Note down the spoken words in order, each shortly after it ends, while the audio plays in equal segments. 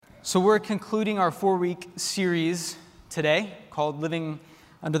So we're concluding our 4-week series today called Living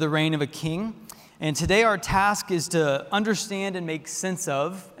Under the Reign of a King. And today our task is to understand and make sense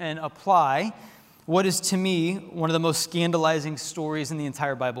of and apply what is to me one of the most scandalizing stories in the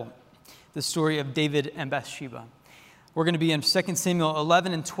entire Bible, the story of David and Bathsheba. We're going to be in 2 Samuel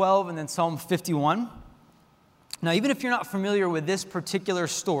 11 and 12 and then Psalm 51. Now, even if you're not familiar with this particular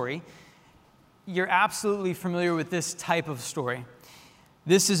story, you're absolutely familiar with this type of story.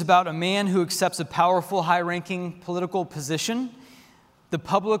 This is about a man who accepts a powerful, high-ranking political position. The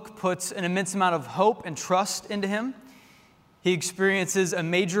public puts an immense amount of hope and trust into him. He experiences a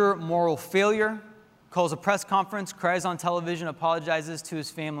major moral failure, calls a press conference, cries on television, apologizes to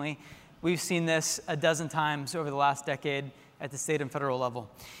his family. We've seen this a dozen times over the last decade at the state and federal level.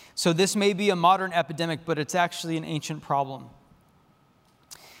 So this may be a modern epidemic, but it's actually an ancient problem.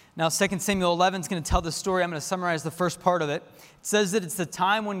 Now, 2 Samuel 11 is going to tell the story. I'm going to summarize the first part of it. It says that it's the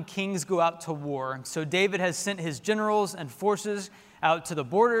time when kings go out to war. So David has sent his generals and forces out to the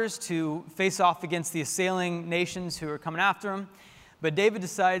borders to face off against the assailing nations who are coming after him. But David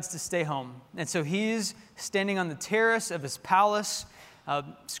decides to stay home. And so he's standing on the terrace of his palace.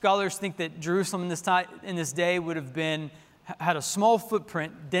 Scholars think that Jerusalem in this day would have had a small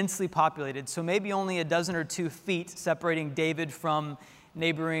footprint, densely populated. So maybe only a dozen or 2 feet separating David from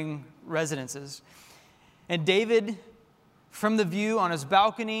neighboring residences. And David, from the view on his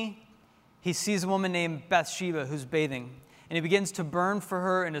balcony, he sees a woman named Bathsheba who's bathing. And he begins to burn for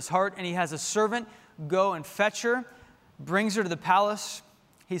her in his heart, and he has a servant go and fetch her, brings her to the palace.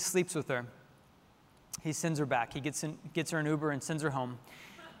 He sleeps with her. He sends her back. He gets her an Uber and sends her home.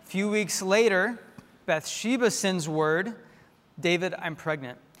 A few weeks later, Bathsheba sends word, David, I'm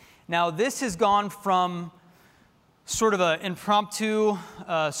pregnant. Now, this has gone from sort of an impromptu,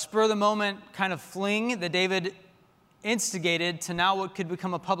 spur-of-the-moment kind of fling that David instigated to now what could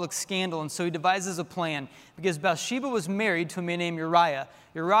become a public scandal. And so he devises a plan because Bathsheba was married to a man named Uriah.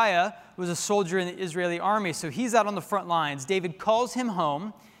 Uriah was a soldier in the Israeli army, so he's out on the front lines. David calls him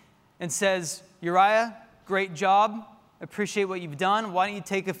home and says, Uriah, great job. Appreciate what you've done. Why don't you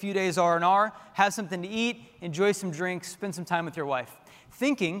take a few days R&R, have something to eat, enjoy some drinks, spend some time with your wife.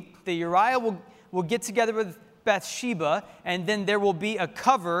 Thinking that Uriah will get together with Bathsheba, and then there will be a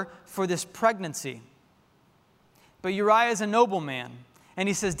cover for this pregnancy. But Uriah is a noble man, and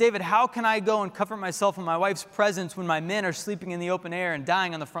he says, David, how can I go and comfort myself in my wife's presence when my men are sleeping in the open air and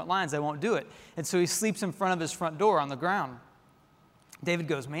dying on the front lines? I won't do it. And so he sleeps in front of his front door on the ground. David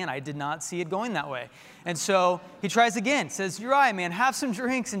goes, man, I did not see it going that way. And so he tries again, says, Uriah, man, have some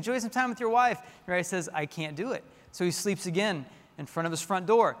drinks, enjoy some time with your wife. Uriah says, I can't do it. So he sleeps again in front of his front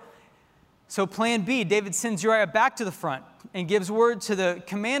door. So plan B, David sends Uriah back to the front and gives word to the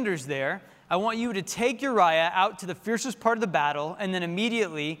commanders there, I want you to take Uriah out to the fiercest part of the battle and then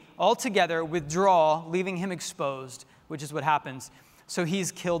immediately, all together, withdraw, leaving him exposed, which is what happens. So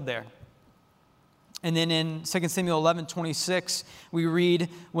he's killed there. And then in 2 Samuel 11:26, we read,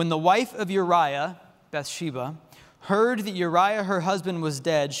 when the wife of Uriah, Bathsheba, heard that Uriah, her husband, was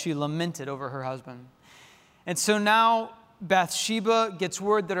dead, she lamented over her husband. And so now Bathsheba gets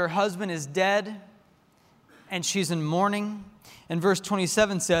word that her husband is dead, and she's in mourning. And verse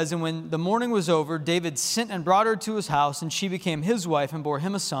 27 says, and when the mourning was over, David sent and brought her to his house, and she became his wife and bore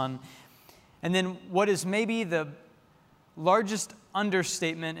him a son. And then what is maybe the largest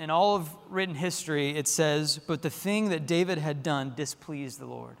understatement in all of written history, it says, but the thing that David had done displeased the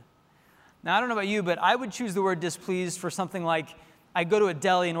Lord. Now, I don't know about you, but I would choose the word displeased for something like, I go to a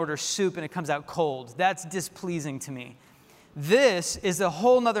deli and order soup and it comes out cold. That's displeasing to me. This is a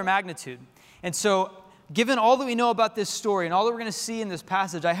whole nother magnitude. And so, given all that we know about this story and all that we're going to see in this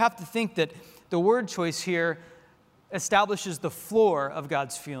passage, I have to think that the word choice here establishes the floor of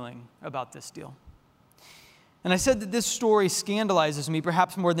God's feeling about this deal. And I said that this story scandalizes me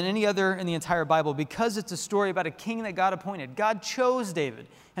perhaps more than any other in the entire Bible because it's a story about a king that God appointed. God chose David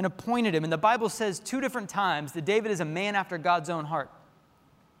and appointed him. And the Bible says 2 different times that David is a man after God's own heart.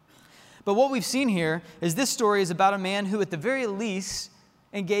 But what we've seen here is this story is about a man who at the very least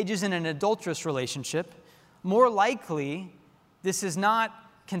engages in an adulterous relationship. More likely, this is not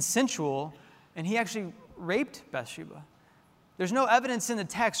consensual, and he actually raped Bathsheba. There's no evidence in the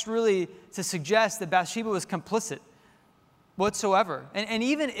text really to suggest that Bathsheba was complicit whatsoever. And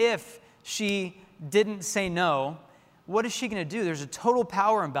even if she didn't say no, what is she going to do? There's a total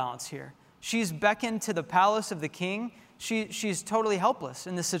power imbalance here. She's beckoned to the palace of the king. She's totally helpless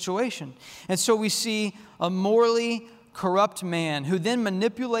in this situation. And so we see a morally corrupt man who then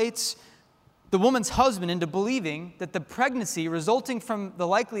manipulates the woman's husband into believing that the pregnancy resulting from the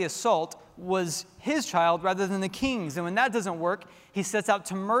likely assault was his child rather than the king's. And when that doesn't work, he sets out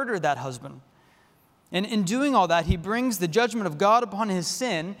to murder that husband. And in doing all that, he brings the judgment of God upon his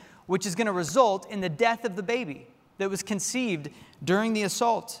sin, which is going to result in the death of the baby that was conceived during the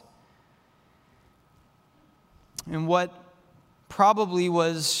assault. And what probably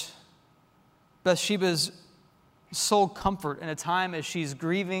was Bathsheba's sole comfort in a time as she's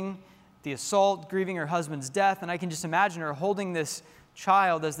grieving the assault, grieving her husband's death. And I can just imagine her holding this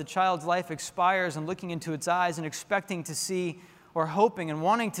child as the child's life expires and looking into its eyes and expecting to see, or hoping and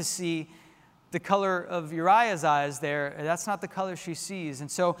wanting to see, the color of Uriah's eyes there. That's not the color she sees.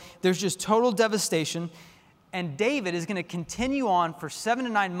 And so there's just total devastation. And David is going to continue on for 7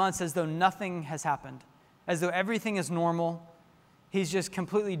 to 9 months as though nothing has happened, as though everything is normal. He's just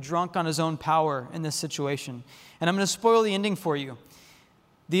completely drunk on his own power in this situation. And I'm going to spoil the ending for you.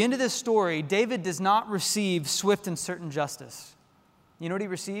 The end of this story, David does not receive swift and certain justice. You know what he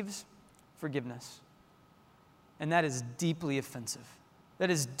receives? Forgiveness. And that is deeply offensive. That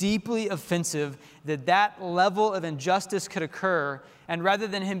is deeply offensive that that level of injustice could occur. And rather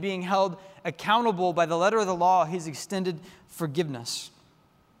than him being held accountable by the letter of the law, he's extended forgiveness.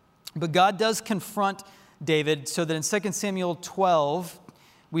 But God does confront David so that in 2 Samuel 12,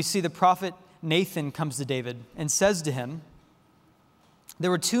 we see the prophet Nathan comes to David and says to him, "There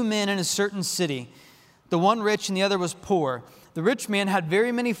were 2 men in a certain city, the one rich and the other was poor. The rich man had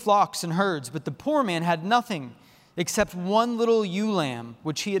very many flocks and herds, but the poor man had nothing except one little ewe lamb,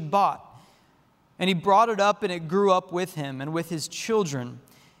 which he had bought. And he brought it up, and it grew up with him and with his children.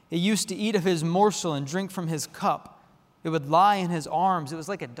 It used to eat of his morsel and drink from his cup. It would lie in his arms. It was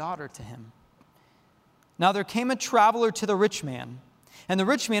like a daughter to him. Now there came a traveler to the rich man, and the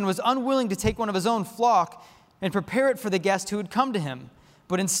rich man was unwilling to take one of his own flock and prepare it for the guest who had come to him.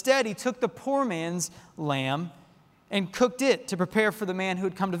 But instead he took the poor man's lamb and cooked it to prepare for the man who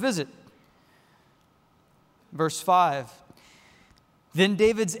had come to visit." Verse 5, "Then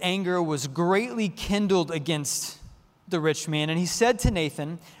David's anger was greatly kindled against the rich man, and he said to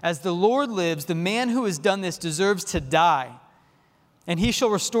Nathan, 'As the Lord lives, the man who has done this deserves to die. And he shall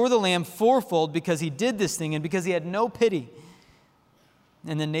restore the lamb fourfold because he did this thing and because he had no pity.'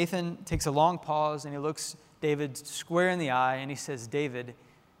 And then Nathan takes a long pause and he looks David square in the eye and he says, 'David,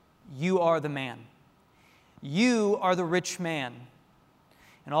 you are the man. You are the rich man.'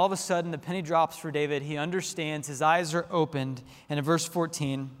 And all of a sudden, the penny drops for David. He understands. His eyes are opened. And in verse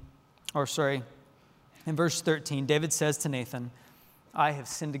 13, in verse 13, David says to Nathan, 'I have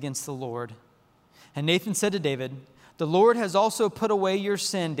sinned against the Lord.' And Nathan said to David, 'The Lord has also put away your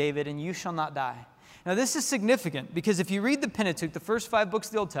sin, David, and you shall not die.'" Now, this is significant because if you read the Pentateuch, the first 5 books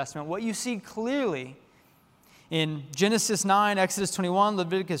of the Old Testament, what you see clearly in Genesis 9, Exodus 21,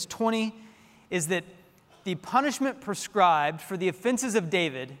 Leviticus 20, is that the punishment prescribed for the offenses of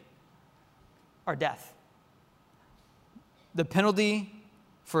David are death. The penalty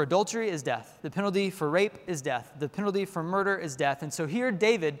for adultery is death. The penalty for rape is death. The penalty for murder is death. And so here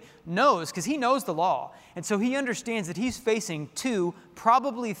David knows, because he knows the law, and so he understands that he's facing 2,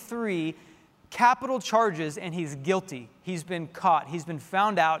 probably 3 capital charges, and he's guilty. He's been caught. He's been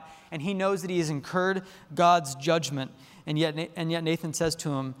found out, and he knows that he has incurred God's judgment. And yet Nathan says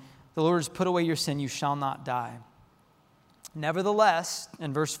to him, "The Lord has put away your sin, you shall not die." Nevertheless,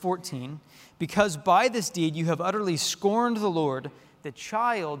 in verse 14, "Because by this deed you have utterly scorned the Lord, the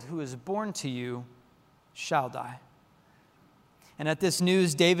child who is born to you shall die." And at this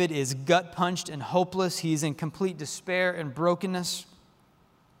news, David is gut-punched and hopeless. He's in complete despair and brokenness.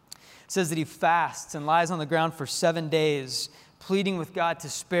 It says that he fasts and lies on the ground for 7 days, pleading with God to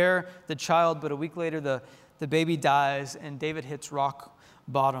spare the child. But a week later, the baby dies, and David hits rock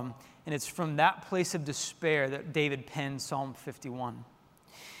bottom. And it's from that place of despair that David penned Psalm 51.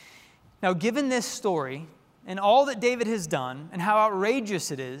 Now, given this story and all that David has done and how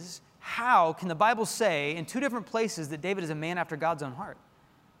outrageous it is, how can the Bible say in 2 different places that David is a man after God's own heart?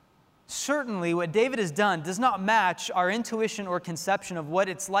 Certainly, what David has done does not match our intuition or conception of what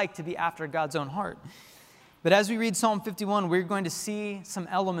it's like to be after God's own heart. But as we read Psalm 51, we're going to see some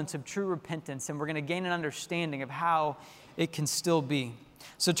elements of true repentance, and we're going to gain an understanding of how it can still be.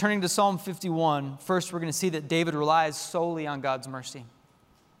 So turning to Psalm 51, first we're going to see that David relies solely on God's mercy.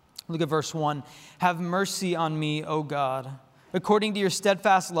 Look at verse 1. "Have mercy on me, O God, according to your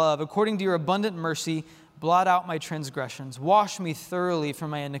steadfast love, according to your abundant mercy, blot out my transgressions. Wash me thoroughly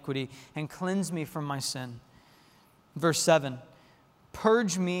from my iniquity and cleanse me from my sin." Verse 7,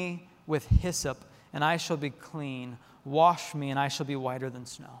 "Purge me with hyssop, and I shall be clean. Wash me, and I shall be whiter than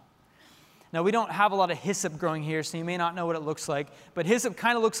snow." Now, we don't have a lot of hyssop growing here, so you may not know what it looks like, but hyssop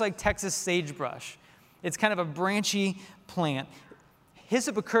kind of looks like Texas sagebrush. It's kind of a branchy plant.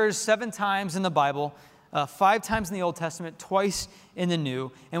 Hyssop occurs 7 times in the Bible, 5 times in the Old Testament, twice in the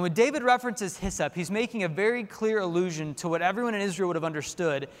New. And when David references hyssop, he's making a very clear allusion to what everyone in Israel would have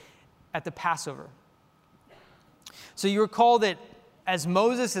understood at the Passover. So you recall that as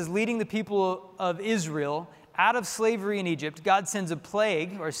Moses is leading the people of Israel out of slavery in Egypt, God sends a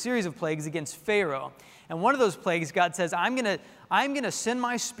plague, or a series of plagues, against Pharaoh. And one of those plagues, God says, I'm going to send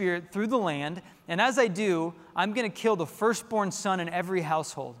my spirit through the land, and as I do, I'm going to kill the firstborn son in every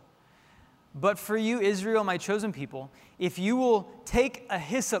household. But for you, Israel, my chosen people, if you will take a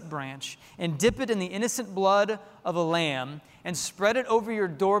hyssop branch and dip it in the innocent blood of a lamb and spread it over your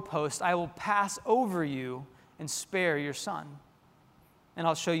doorpost, I will pass over you and spare your son. And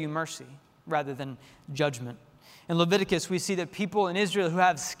I'll show you mercy rather than judgment. In Leviticus, we see that people in Israel who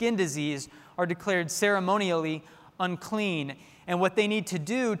have skin disease are declared ceremonially unclean. And what they need to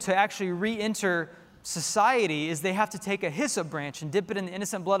do to actually re-enter society is they have to take a hyssop branch and dip it in the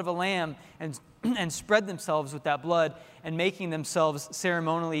innocent blood of a lamb and spread themselves with that blood and making themselves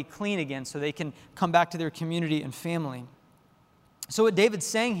ceremonially clean again so they can come back to their community and family. So what David's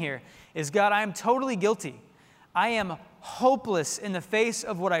saying here is, God, I am totally guilty. I am hopeless in the face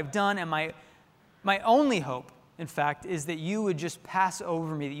of what I've done, and my only hope, in fact, is that you would just pass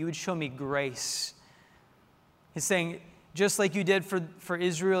over me, that you would show me grace. He's saying, just like you did for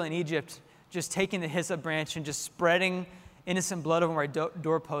Israel in Egypt, just taking the hyssop branch and just spreading innocent blood over my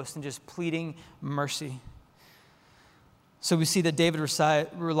doorpost and just pleading mercy. So we see that David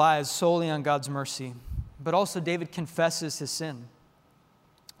relies solely on God's mercy, but also David confesses his sin.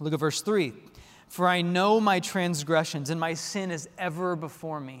 Look at verse 3. For I know my transgressions, and my sin is ever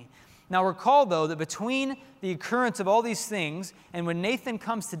before me. Now recall, though, that between the occurrence of all these things and when Nathan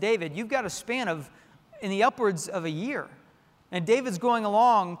comes to David, you've got a span of in the upwards of a year. And David's going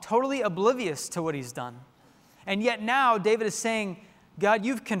along totally oblivious to what he's done. And yet now David is saying, God,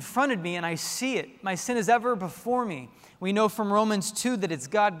 you've confronted me and I see it. My sin is ever before me. We know from Romans 2 that it's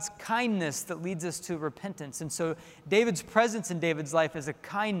God's kindness that leads us to repentance. And so David's presence in David's life is a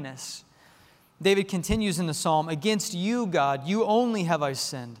kindness. David continues in the psalm, against you, God, you only have I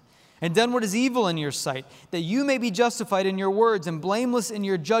sinned, and done what is evil in your sight, that you may be justified in your words and blameless in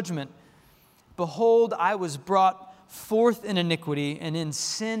your judgment. Behold, I was brought forth in iniquity, and in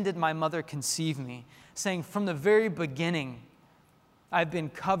sin did my mother conceive me. Saying, from the very beginning, I've been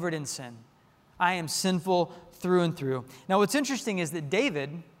covered in sin. I am sinful through and through. Now, what's interesting is that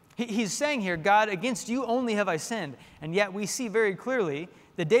David, he's saying here, God, against you only have I sinned. And yet we see very clearly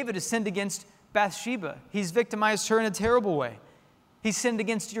that David has sinned against Bathsheba. He's victimized her in a terrible way. He sinned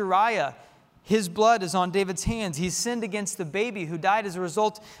against Uriah. His blood is on David's hands. He's sinned against the baby who died as a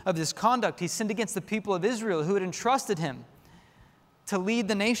result of this conduct. He sinned against the people of Israel who had entrusted him to lead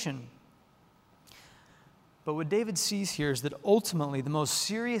the nation. But what David sees here is that ultimately the most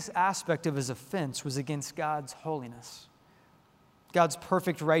serious aspect of his offense was against God's holiness, God's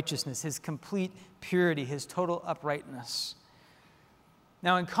perfect righteousness, his complete purity, his total uprightness.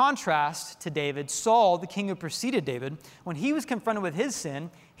 Now, in contrast to David, Saul, the king who preceded David, when he was confronted with his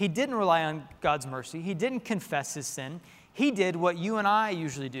sin, he didn't rely on God's mercy. He didn't confess his sin. He did what you and I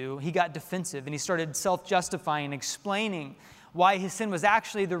usually do. He got defensive, and he started self-justifying, explaining why his sin was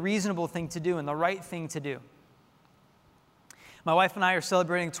actually the reasonable thing to do and the right thing to do. My wife and I are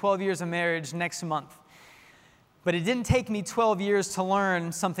celebrating 12 years of marriage next month. But it didn't take me 12 years to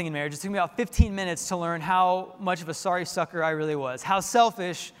learn something in marriage. It took me about 15 minutes to learn how much of a sorry sucker I really was, how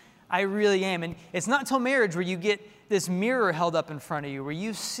selfish I really am. And it's not until marriage where you get this mirror held up in front of you, where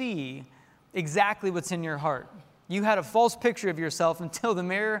you see exactly what's in your heart. You had a false picture of yourself until the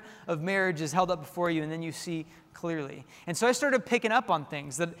mirror of marriage is held up before you, and then you see clearly. And so I started picking up on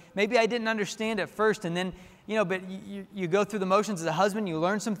things that maybe I didn't understand at first, and then, but you go through the motions as a husband, you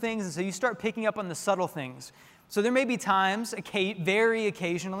learn some things, and so you start picking up on the subtle things. So there may be times, very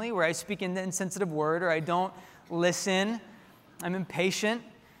occasionally, where I speak an insensitive word or I don't listen. I'm impatient.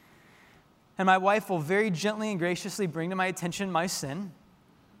 And my wife will very gently and graciously bring to my attention my sin.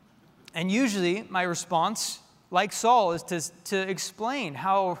 And usually my response, like Saul, is to explain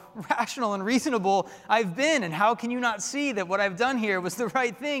how rational and reasonable I've been, and how can you not see that what I've done here was the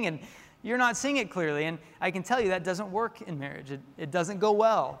right thing, and you're not seeing it clearly. And I can tell you that doesn't work in marriage. It doesn't go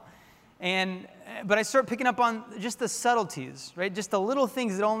well. But I start picking up on just the subtleties, right? Just the little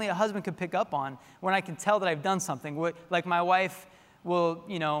things that only a husband could pick up on when I can tell that I've done something. Like my wife will,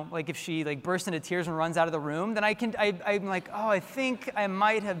 like if she bursts into tears and runs out of the room, then I'm like, oh, I think I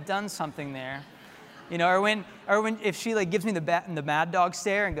might have done something there. or when if she gives me the mad dog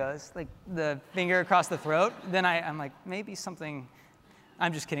stare and goes the finger across the throat, then I'm like, maybe something.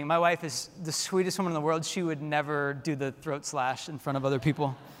 I'm just kidding. My wife is the sweetest woman in the world. She would never do the throat slash in front of other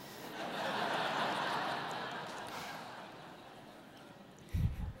people.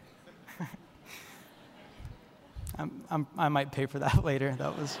 I might pay for that later.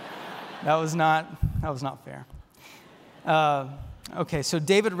 That was not fair. Okay, so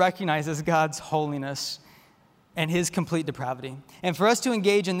David recognizes God's holiness and his complete depravity. And for us to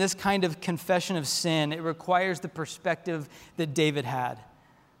engage in this kind of confession of sin, it requires the perspective that David had.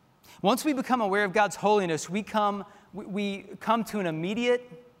 Once we become aware of God's holiness, we come to an immediate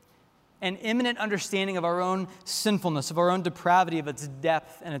and imminent understanding of our own sinfulness, of our own depravity, of its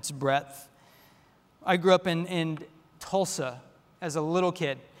depth and its breadth. I grew up in Tulsa as a little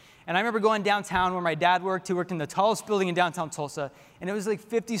kid. And I remember going downtown where my dad worked. He worked in the tallest building in downtown Tulsa. And it was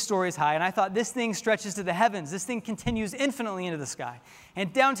 50 stories high. And I thought, this thing stretches to the heavens. This thing continues infinitely into the sky.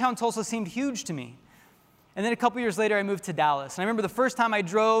 And downtown Tulsa seemed huge to me. And then a couple years later, I moved to Dallas. And I remember the first time I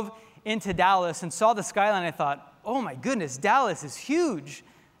drove into Dallas and saw the skyline, I thought, oh my goodness, Dallas is huge.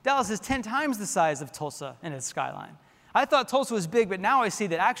 Dallas is 10 times the size of Tulsa in its skyline. I thought Tulsa was big, but now I see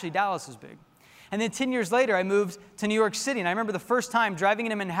that actually Dallas is big. And then 10 years later, I moved to New York City. And I remember the first time driving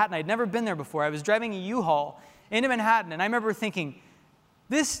into Manhattan. I'd never been there before. I was driving a U-Haul into Manhattan. And I remember thinking,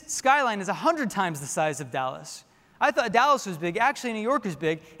 this skyline is 100 times the size of Dallas. I thought Dallas was big. Actually, New York is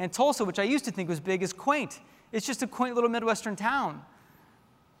big. And Tulsa, which I used to think was big, is quaint. It's just a quaint little Midwestern town.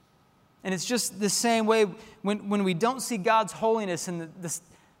 And it's just the same way when we don't see God's holiness and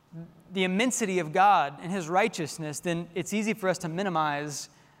the immensity of God and his righteousness, then it's easy for us to minimize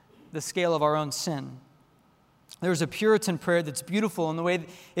the scale of our own sin. There's a Puritan prayer that's beautiful in the way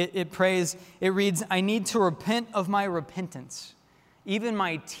it prays. It reads, I need to repent of my repentance. Even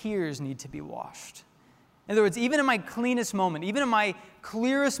my tears need to be washed. In other words, even in my cleanest moment, even in my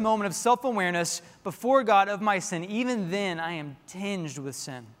clearest moment of self-awareness before God of my sin, even then I am tinged with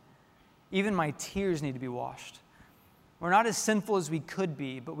sin. Even my tears need to be washed. We're not as sinful as we could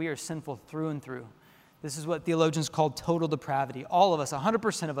be, but we are sinful through and through. This is what theologians call total depravity. All of us,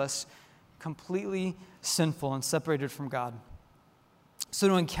 100% of us, completely sinful and separated from God. So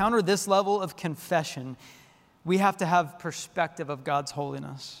to encounter this level of confession, we have to have perspective of God's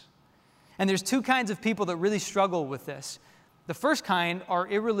holiness. And there's two kinds of people that really struggle with this. The first kind are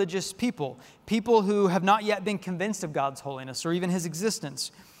irreligious people who have not yet been convinced of God's holiness or even his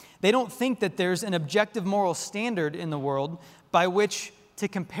existence. They don't think that there's an objective moral standard in the world by which to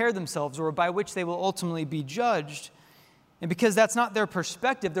compare themselves or by which they will ultimately be judged. And because that's not their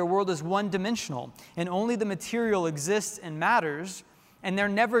perspective, their world is one-dimensional, and only the material exists and matters, and they're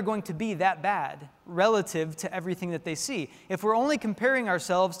never going to be that bad relative to everything that they see. If we're only comparing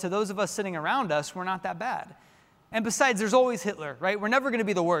ourselves to those of us sitting around us, we're not that bad. And besides, there's always Hitler, right? We're never going to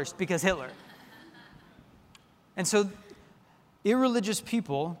be the worst because Hitler. And so irreligious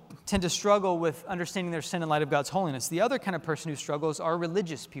people tend to struggle with understanding their sin in light of God's holiness. The other kind of person who struggles are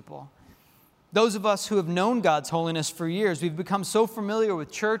religious people. Those of us who have known God's holiness for years, we've become so familiar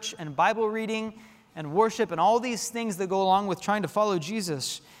with church and Bible reading and worship and all these things that go along with trying to follow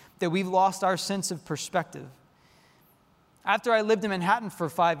Jesus that we've lost our sense of perspective. After I lived in Manhattan for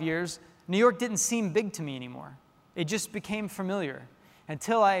 5 years, New York didn't seem big to me anymore. It just became familiar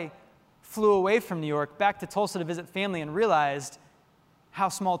until I flew away from New York back to Tulsa to visit family and realized how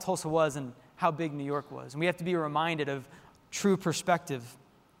small Tulsa was and how big New York was. And we have to be reminded of true perspective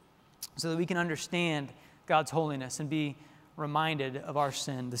so that we can understand God's holiness and be reminded of our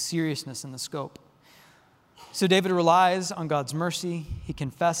sin, the seriousness and the scope. So David relies on God's mercy, he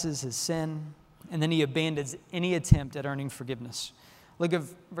confesses his sin, and then he abandons any attempt at earning forgiveness. Look at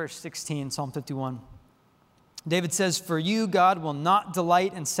verse 16, Psalm 51. David says, "For you, God, will not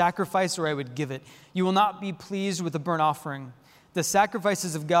delight in sacrifice, or I would give it. You will not be pleased with a burnt offering. The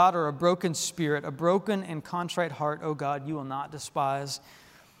sacrifices of God are a broken spirit, a broken and contrite heart, O God, you will not despise."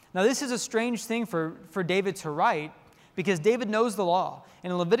 Now, this is a strange thing for David to write because David knows the law.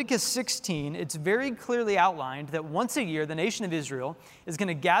 And in Leviticus 16, it's very clearly outlined that once a year, the nation of Israel is going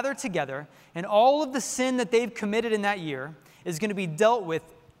to gather together, and all of the sin that they've committed in that year is going to be dealt with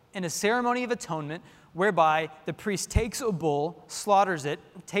in a ceremony of atonement whereby the priest takes a bull, slaughters it,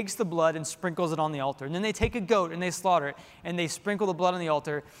 takes the blood, and sprinkles it on the altar. And then they take a goat and they slaughter it, and they sprinkle the blood on the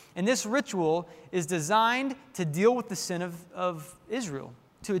altar. And this ritual is designed to deal with the sin of Israel,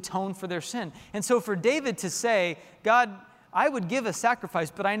 to atone for their sin. And so for David to say, God, I would give a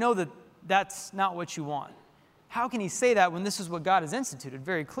sacrifice, but I know that that's not what you want. How can he say that when this is what God has instituted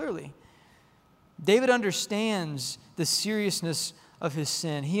very clearly? David understands the seriousness of his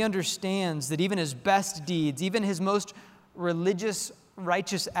sin. He understands that even his best deeds, even his most religious,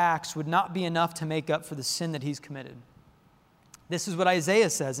 righteous acts would not be enough to make up for the sin that he's committed. This is what Isaiah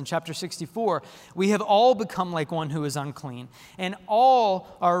says in chapter 64. We have all become like one who is unclean, and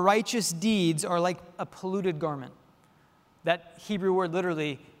all our righteous deeds are like a polluted garment. That Hebrew word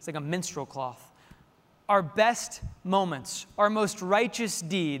literally is like a menstrual cloth. Our best moments, our most righteous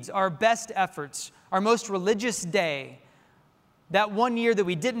deeds, our best efforts, our most religious day, that one year that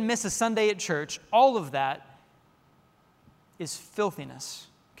we didn't miss a Sunday at church, all of that is filthiness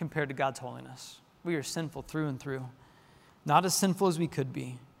compared to God's holiness. We are sinful through and through. Not as sinful as we could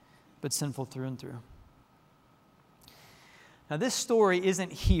be, but sinful through and through. Now, this story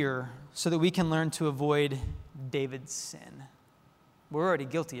isn't here so that we can learn to avoid David's sin. We're already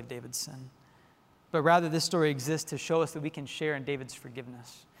guilty of David's sin. But rather, this story exists to show us that we can share in David's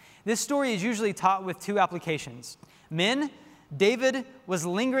forgiveness. This story is usually taught with two applications. Men, David was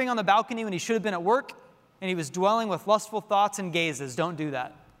lingering on the balcony when he should have been at work, and he was dwelling with lustful thoughts and gazes. Don't do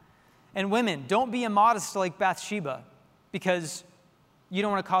that. And women, don't be immodest like Bathsheba, because you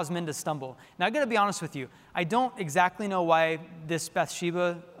don't want to cause men to stumble. Now, I've got to be honest with you. I don't exactly know why this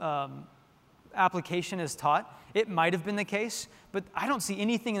Bathsheba application is taught. It might have been the case, but I don't see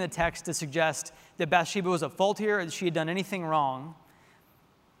anything in the text to suggest that Bathsheba was at fault here or that she had done anything wrong.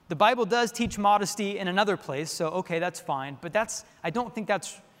 The Bible does teach modesty in another place, so okay, that's fine. But I don't think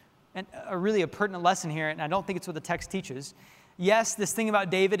that's really a pertinent lesson here, and I don't think it's what the text teaches. Yes, this thing about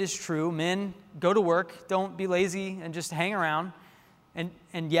David is true. Men, go to work. Don't be lazy and just hang around.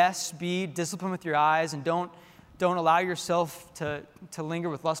 And yes, be disciplined with your eyes and don't allow yourself to linger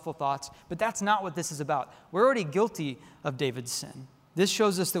with lustful thoughts. But that's not what this is about. We're already guilty of David's sin. This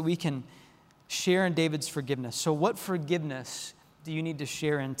shows us that we can share in David's forgiveness. So what forgiveness do you need to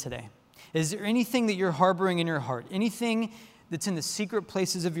share in today? Is there anything that you're harboring in your heart? Anything that's in the secret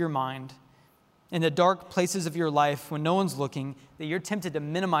places of your mind, in the dark places of your life when no one's looking, that you're tempted to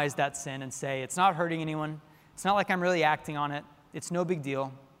minimize that sin and say, it's not hurting anyone. It's not like I'm really acting on it. It's no big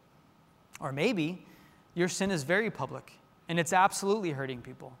deal. Or maybe your sin is very public and it's absolutely hurting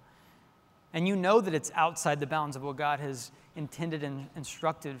people. And you know that it's outside the bounds of what God has intended and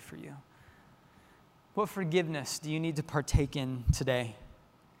instructed for you. What forgiveness do you need to partake in today?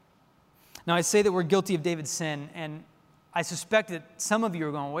 Now, I say that we're guilty of David's sin, and I suspect that some of you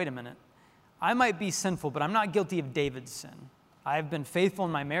are going, wait a minute. I might be sinful, but I'm not guilty of David's sin. I've been faithful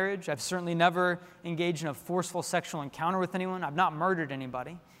in my marriage. I've certainly never engaged in a forceful sexual encounter with anyone. I've not murdered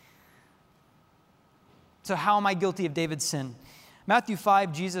anybody. So how am I guilty of David's sin? Matthew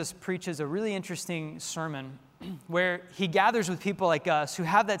 5, Jesus preaches a really interesting sermon where he gathers with people like us who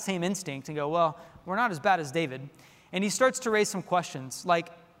have that same instinct and go, well, we're not as bad as David. And he starts to raise some questions like,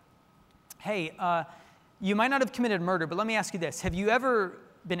 hey, you might not have committed murder, but let me ask you this. Have you ever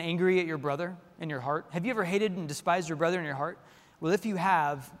been angry at your brother in your heart? Have you ever hated and despised your brother in your heart? Well, if you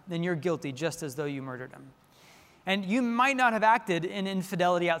have, then you're guilty just as though you murdered him. And you might not have acted in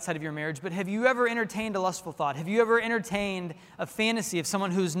infidelity outside of your marriage, but have you ever entertained a lustful thought? Have you ever entertained a fantasy of someone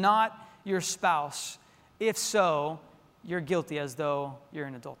who's not your spouse? If so, you're guilty as though you're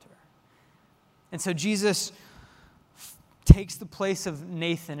an adulterer. And so Jesus takes the place of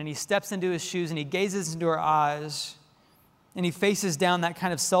Nathan and he steps into his shoes and he gazes into our eyes and he faces down that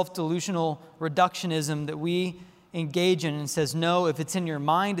kind of self-delusional reductionism that we engage in and says, no, if it's in your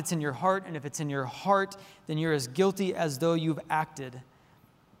mind, it's in your heart, and if it's in your heart, then you're as guilty as though you've acted.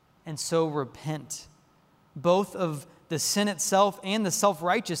 And so repent, both of the sin itself and the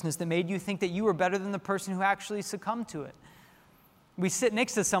self-righteousness that made you think that you were better than the person who actually succumbed to it. We sit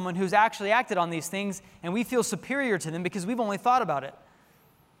next to someone who's actually acted on these things, and we feel superior to them because we've only thought about it.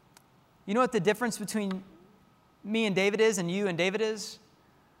 You know what the difference between me and David is and you and David is?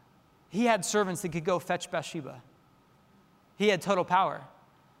 He had servants that could go fetch Bathsheba. He had total power.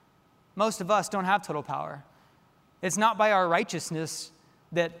 Most of us don't have total power. It's not by our righteousness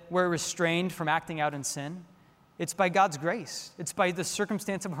that we're restrained from acting out in sin. It's by God's grace. It's by the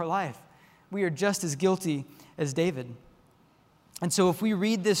circumstance of our life. We are just as guilty as David. And so if we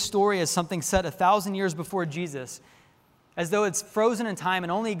read this story as something set 1,000 years before Jesus, as though it's frozen in time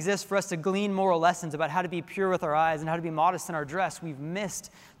and only exists for us to glean moral lessons about how to be pure with our eyes and how to be modest in our dress, we've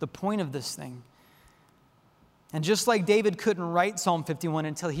missed the point of this thing. And just like David couldn't write Psalm 51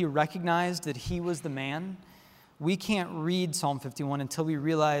 until he recognized that he was the man, we can't read Psalm 51 until we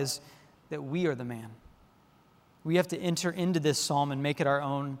realize that we are the man. We have to enter into this psalm and make it our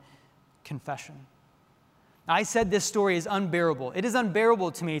own confession. I said this story is unbearable. It is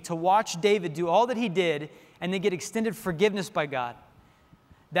unbearable to me to watch David do all that he did and then get extended forgiveness by God.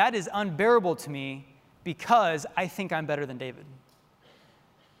 That is unbearable to me because I think I'm better than David.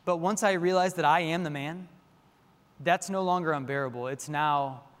 But once I realized that I am the man, that's no longer unbearable. It's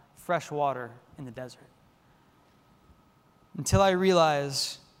now fresh water in the desert. Until I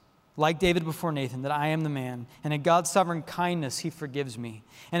realize, like David before Nathan, that I am the man, and in God's sovereign kindness, he forgives me.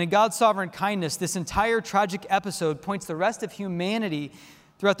 And in God's sovereign kindness, this entire tragic episode points the rest of humanity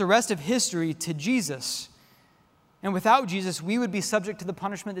throughout the rest of history to Jesus. And without Jesus, we would be subject to the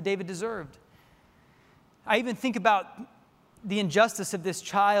punishment that David deserved. I even think about the injustice of this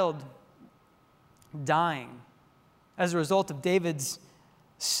child dying as a result of David's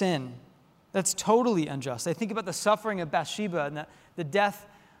sin. That's totally unjust. I think about the suffering of Bathsheba and the death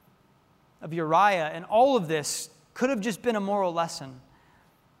of Uriah, and all of this could have just been a moral lesson.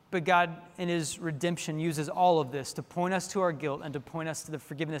 But God, in his redemption, uses all of this to point us to our guilt and to point us to the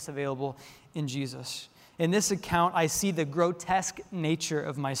forgiveness available in Jesus. In this account, I see the grotesque nature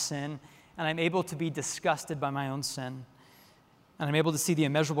of my sin, and I'm able to be disgusted by my own sin. And I'm able to see the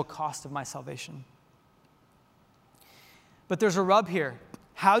immeasurable cost of my salvation. But there's a rub here.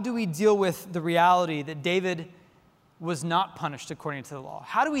 How do we deal with the reality that David was not punished according to the law?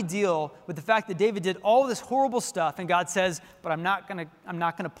 How do we deal with the fact that David did all this horrible stuff and God says, but I'm not going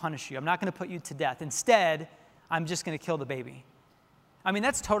to punish you. I'm not going to put you to death. Instead, I'm just going to kill the baby. I mean,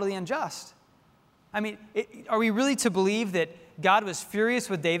 that's totally unjust. I mean, are we really to believe that God was furious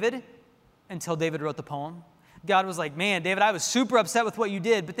with David until David wrote the poem? God was like, man, David, I was super upset with what you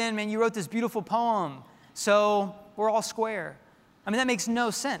did, but then, man, you wrote this beautiful poem, so we're all square. I mean, that makes no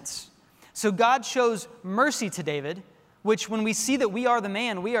sense. So God shows mercy to David, which when we see that we are the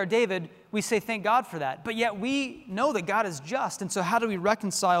man, we are David, we say thank God for that. But yet we know that God is just, and so how do we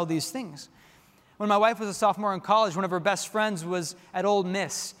reconcile these things? When my wife was a sophomore in college, one of her best friends was at Ole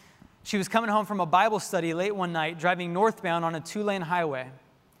Miss. She was coming home from a Bible study late one night, driving northbound on a 2-lane highway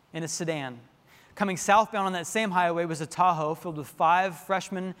in a sedan. Coming southbound on that same highway was a Tahoe filled with 5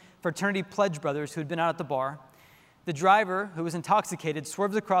 freshman fraternity pledge brothers who had been out at the bar. The driver, who was intoxicated,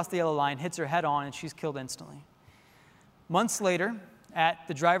 swerves across the yellow line, hits her head on, and she's killed instantly. Months later, at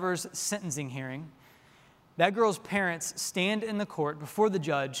the driver's sentencing hearing, that girl's parents stand in the court before the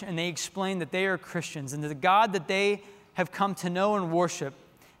judge, and they explain that they are Christians and that the God that they have come to know and worship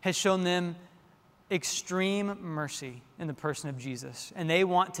has shown them extreme mercy in the person of Jesus. And they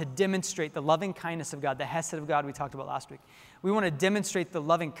want to demonstrate the loving kindness of God, the hesed of God we talked about last week. We want to demonstrate the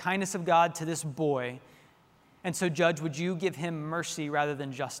loving kindness of God to this boy. And so, Judge, would you give him mercy rather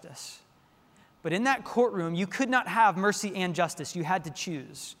than justice? But in that courtroom, you could not have mercy and justice. You had to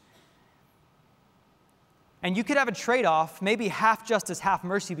choose. And you could have a trade-off, maybe half justice, half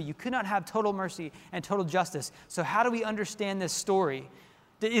mercy, but you could not have total mercy and total justice. So how do we understand this story?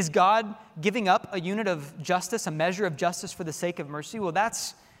 Is God giving up a unit of justice, a measure of justice for the sake of mercy? Well,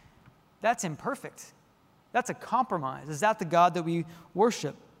 that's imperfect. That's a compromise. Is that the God that we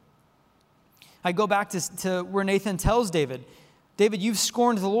worship? I go back to where Nathan tells David, David, you've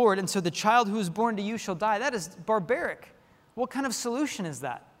scorned the Lord, and so the child who is born to you shall die. That is barbaric. What kind of solution is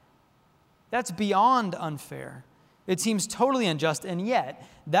that? That's beyond unfair. It seems totally unjust, and yet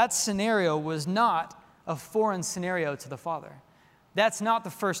that scenario was not a foreign scenario to the Father. That's not the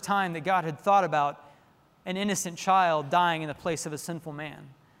first time that God had thought about an innocent child dying in the place of a sinful man.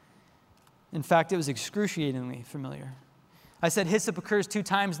 In fact, it was excruciatingly familiar. I said hyssop occurs 2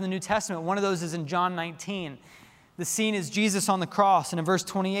 times in the New Testament. One of those is in John 19. The scene is Jesus on the cross, and in verse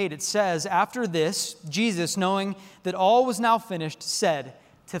 28 it says, after this, Jesus, knowing that all was now finished, said,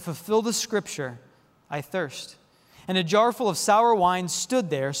 to fulfill the scripture, I thirst. And a jar full of sour wine stood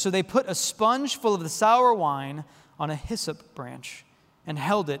there, so they put a sponge full of the sour wine on a hyssop branch and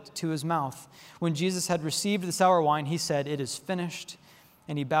held it to his mouth. When Jesus had received the sour wine, he said, it is finished.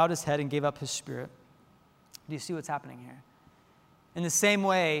 And he bowed his head and gave up his spirit. Do you see what's happening here? In the same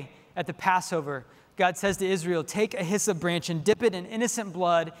way, at the Passover, God says to Israel, take a hyssop branch and dip it in innocent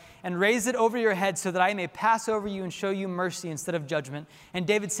blood and raise it over your head so that I may pass over you and show you mercy instead of judgment. And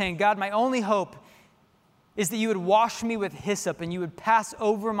David's saying, God, my only hope is that you would wash me with hyssop and you would pass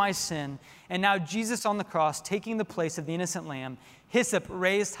over my sin. And now Jesus on the cross, taking the place of the innocent lamb, hyssop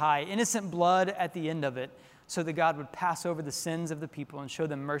raised high, innocent blood at the end of it, so that God would pass over the sins of the people and show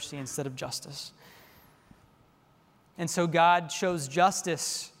them mercy instead of justice. And so God shows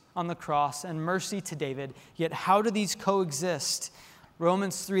justice on the cross and mercy to David. Yet how do these coexist?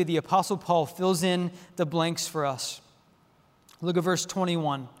 Romans 3, the Apostle Paul fills in the blanks for us. Look at verse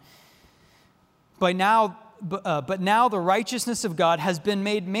 21. But now the righteousness of God has been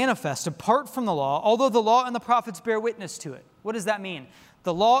made manifest apart from the law, although the law and the prophets bear witness to it. What does that mean?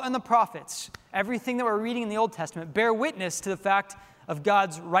 The law and the prophets, everything that we're reading in the Old Testament, bear witness to the fact of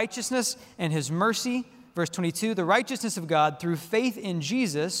God's righteousness and his mercy verse 22, the righteousness of God through faith in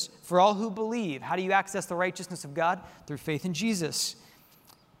Jesus for all who believe. How do you access the righteousness of God? Through faith in Jesus.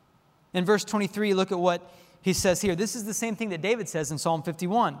 In verse 23, look at what he says here. This is the same thing that David says in Psalm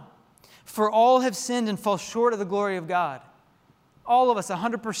 51. For all have sinned and fall short of the glory of God. All of us,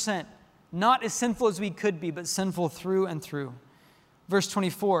 100%, not as sinful as we could be, but sinful through and through. Verse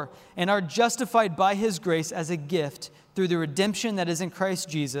 24, and are justified by his grace as a gift through the redemption that is in Christ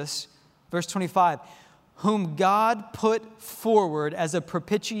Jesus. Verse 25, whom God put forward as a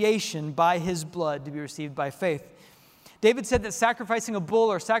propitiation by his blood to be received by faith. David said that sacrificing a bull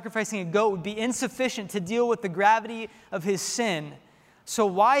or sacrificing a goat would be insufficient to deal with the gravity of his sin. So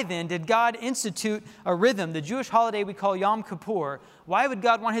why then did God institute a rhythm, the Jewish holiday we call Yom Kippur? Why would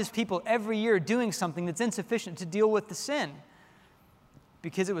God want his people every year doing something that's insufficient to deal with the sin?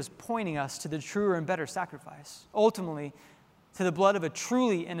 Because it was pointing us to the truer and better sacrifice, ultimately to the blood of a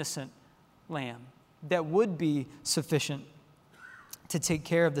truly innocent lamb that would be sufficient to take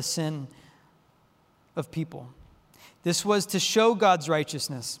care of the sin of people. This was to show God's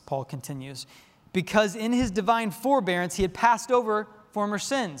righteousness, Paul continues, because in his divine forbearance he had passed over former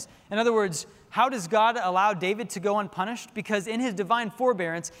sins. In other words, how does God allow David to go unpunished? Because in his divine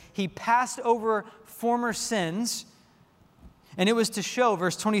forbearance he passed over former sins, and it was to show,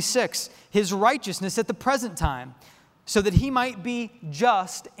 verse 26, his righteousness at the present time, so that he might be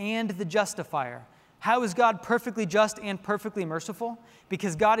just and the justifier. How is God perfectly just and perfectly merciful?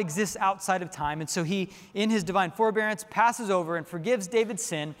 Because God exists outside of time, and so he, in his divine forbearance, passes over and forgives David's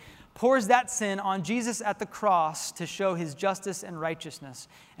sin, pours that sin on Jesus at the cross to show his justice and righteousness.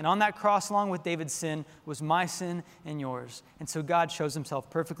 And on that cross, along with David's sin, was my sin and yours. And so God shows himself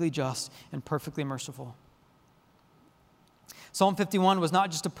perfectly just and perfectly merciful. Psalm 51 was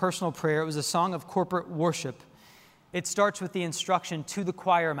not just a personal prayer, it was a song of corporate worship. It starts with the instruction to the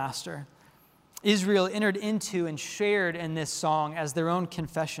choir master. Israel entered into and shared in this song as their own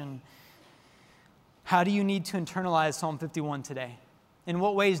confession. How do you need to internalize Psalm 51 today? In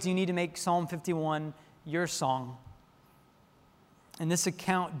what ways do you need to make Psalm 51 your song? In this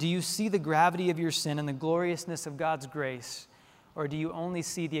account, do you see the gravity of your sin and the gloriousness of God's grace? Or do you only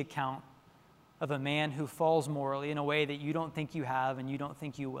see the account of a man who falls morally in a way that you don't think you have and you don't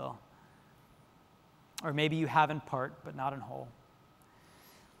think you will? Or maybe you have in part, but not in whole.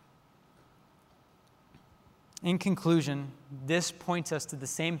 In conclusion, this points us to the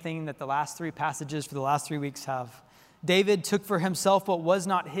same thing that the last three passages for the last 3 weeks have. David took for himself what was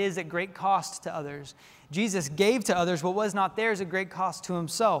not his at great cost to others. Jesus gave to others what was not theirs at great cost to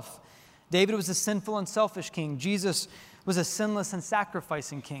himself. David was a sinful and selfish king. Jesus was a sinless and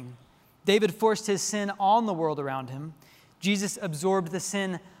sacrificing king. David forced his sin on the world around him. Jesus absorbed the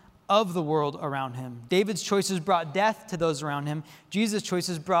sin of the world around him. David's choices brought death to those around him. Jesus'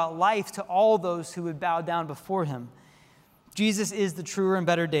 choices brought life to all those who would bow down before him. Jesus is the truer and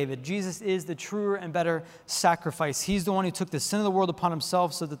better David. Jesus is the truer and better sacrifice. He's the one who took the sin of the world upon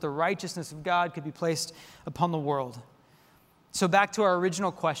himself so that the righteousness of God could be placed upon the world. So back to our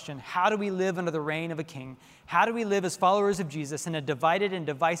original question, how do we live under the reign of a king? How do we live as followers of Jesus in a divided and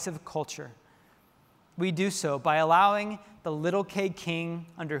divisive culture? We do so by allowing the little k king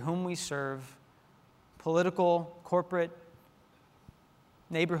under whom we serve, political, corporate,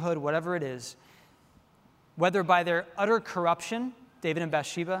 neighborhood, whatever it is, whether by their utter corruption, David and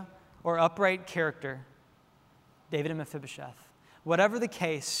Bathsheba, or upright character, David and Mephibosheth. Whatever the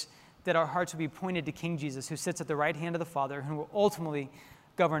case, that our hearts would be pointed to King Jesus, who sits at the right hand of the Father, who will ultimately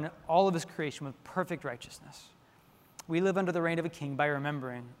govern all of his creation with perfect righteousness. We live under the reign of a king by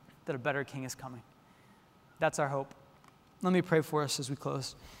remembering that a better king is coming. That's our hope. Let me pray for us as we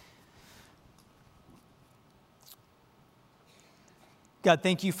close. God,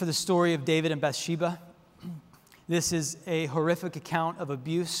 thank you for the story of David and Bathsheba. This is a horrific account of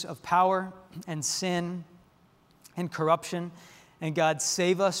abuse of power and sin and corruption. And God,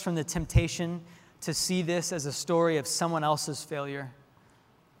 save us from the temptation to see this as a story of someone else's failure.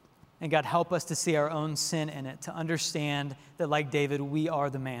 And God, help us to see our own sin in it, to understand that like David, we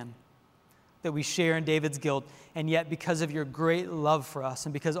are the man, that we share in David's guilt. And yet, because of your great love for us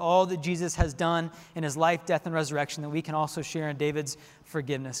and because all that Jesus has done in his life, death, and resurrection, that we can also share in David's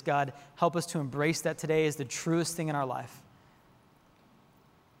forgiveness. God, help us to embrace that today as the truest thing in our life.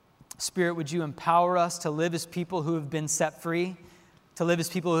 Spirit, would you empower us to live as people who have been set free, to live as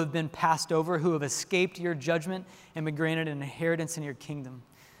people who have been passed over, who have escaped your judgment and been granted an inheritance in your kingdom.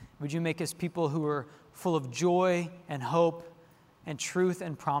 Would you make us people who are full of joy and hope and truth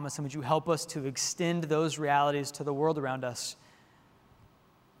and promise, and would you help us to extend those realities to the world around us?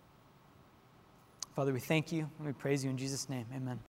 Father, we thank you and we praise you in Jesus' name. Amen.